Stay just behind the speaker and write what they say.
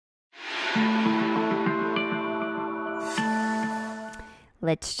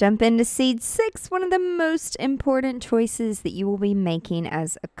Let's jump into seed 6, one of the most important choices that you will be making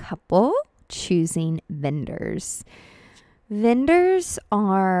as a couple: choosing vendors. Vendors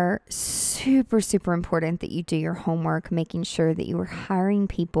are super, super important that you do your homework, making sure that you are hiring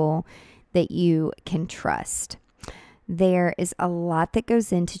people that you can trust. There is a lot that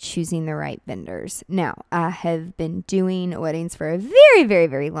goes into choosing the right vendors. Now, I have been doing weddings for a very, very,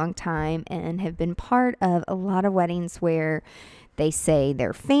 very long time and have been part of a lot of weddings where they say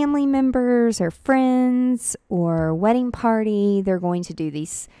their family members or friends or wedding party, they're going to do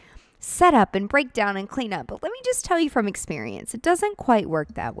these set up and break down and clean up. But let me just tell you from experience, it doesn't quite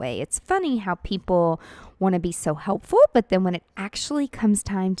work that way. It's funny how people want to be so helpful, but then when it actually comes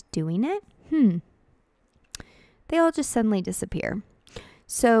time to doing it, they all just suddenly disappear.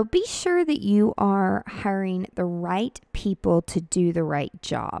 So be sure that you are hiring the right people to do the right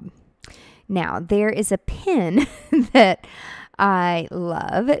job. Now, there is a pin that I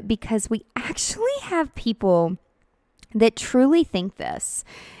love because we actually have people that truly think this.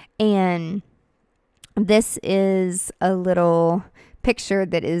 And this is a little picture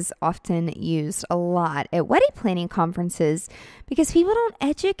that is often used a lot at wedding planning conferences because people don't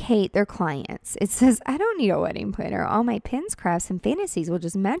educate their clients. It says, I don't need a wedding planner. All my pins, crafts, and fantasies will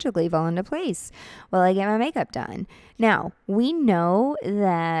just magically fall into place while I get my makeup done. Now, we know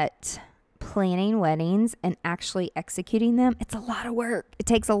that planning weddings and actually executing them, it's a lot of work. It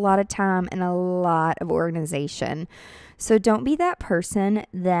takes a lot of time and a lot of organization. So don't be that person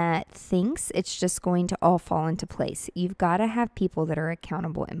that thinks it's just going to all fall into place. You've got to have people that are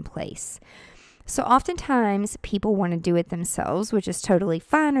accountable in place. So oftentimes people want to do it themselves, which is totally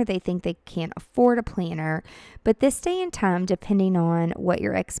fine, or they think they can't afford a planner. But this day and time, depending on what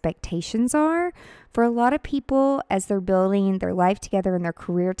your expectations are, for a lot of people, as they're building their life together and their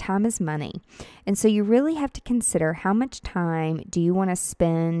career, time is money. And so you really have to consider, how much time do you want to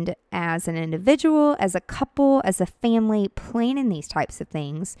spend as an individual, as a couple, as a family, planning these types of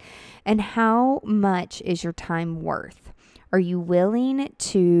things? And how much is your time worth? Are you willing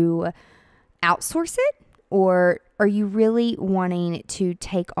to outsource it, or are you really wanting to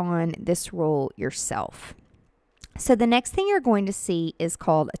take on this role yourself? So the next thing you're going to see is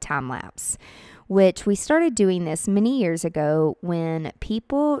called a time lapse, which we started doing this many years ago when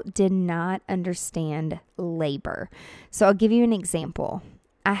people did not understand labor. So I'll give you an example.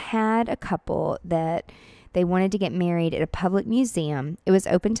 I had a couple that they wanted to get married at a public museum. It was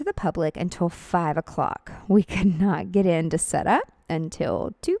open to the public until 5 o'clock. We could not get in to set up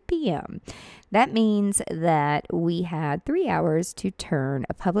until 2 p.m. That means that we had 3 hours to turn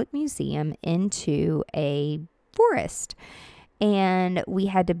a public museum into a forest. And we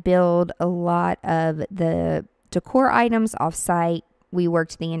had to build a lot of the decor items off-site. We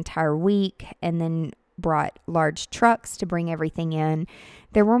worked the entire week and then brought large trucks to bring everything in.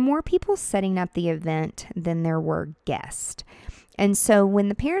 There were more people setting up the event than there were guests. And so when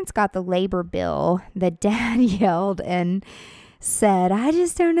the parents got the labor bill, the dad yelled and said, I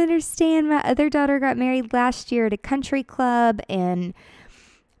just don't understand. My other daughter got married last year at a country club, and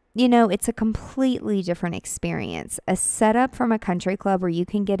you know, it's a completely different experience. A setup from a country club where you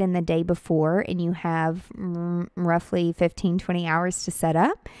can get in the day before and you have roughly 15, 20 hours to set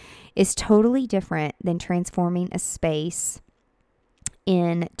up is totally different than transforming a space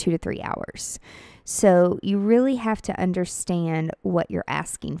in 2 to 3 hours. So you really have to understand what you're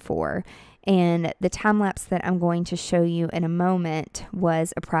asking for. And the time lapse that I'm going to show you in a moment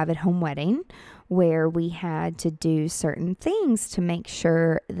was a private home wedding where we had to do certain things to make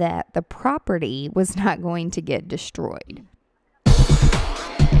sure that the property was not going to get destroyed.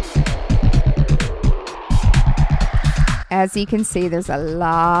 As you can see, there's a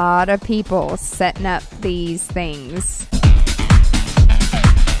lot of people setting up these things.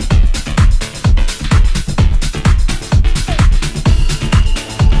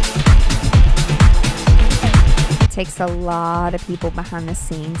 It takes a lot of people behind the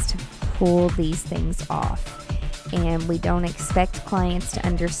scenes to pull these things off. And we don't expect clients to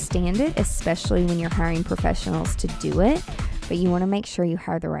understand it, especially when you're hiring professionals to do it. But you want to make sure you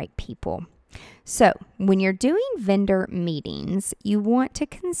hire the right people. So when you're doing vendor meetings, you want to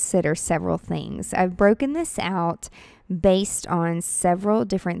consider several things. I've broken this out based on several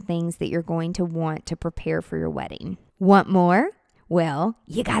different things that you're going to want to prepare for your wedding. Want more? Well,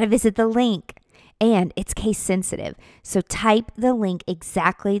 you got to visit the link. And it's case sensitive, so type the link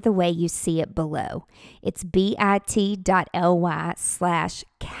exactly the way you see it below. It's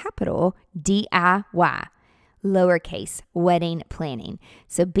bit.ly/capital DIY, lowercase, wedding planning.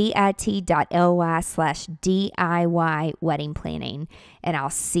 So bit.ly/DIY wedding planning. And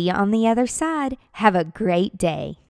I'll see you on the other side. Have a great day.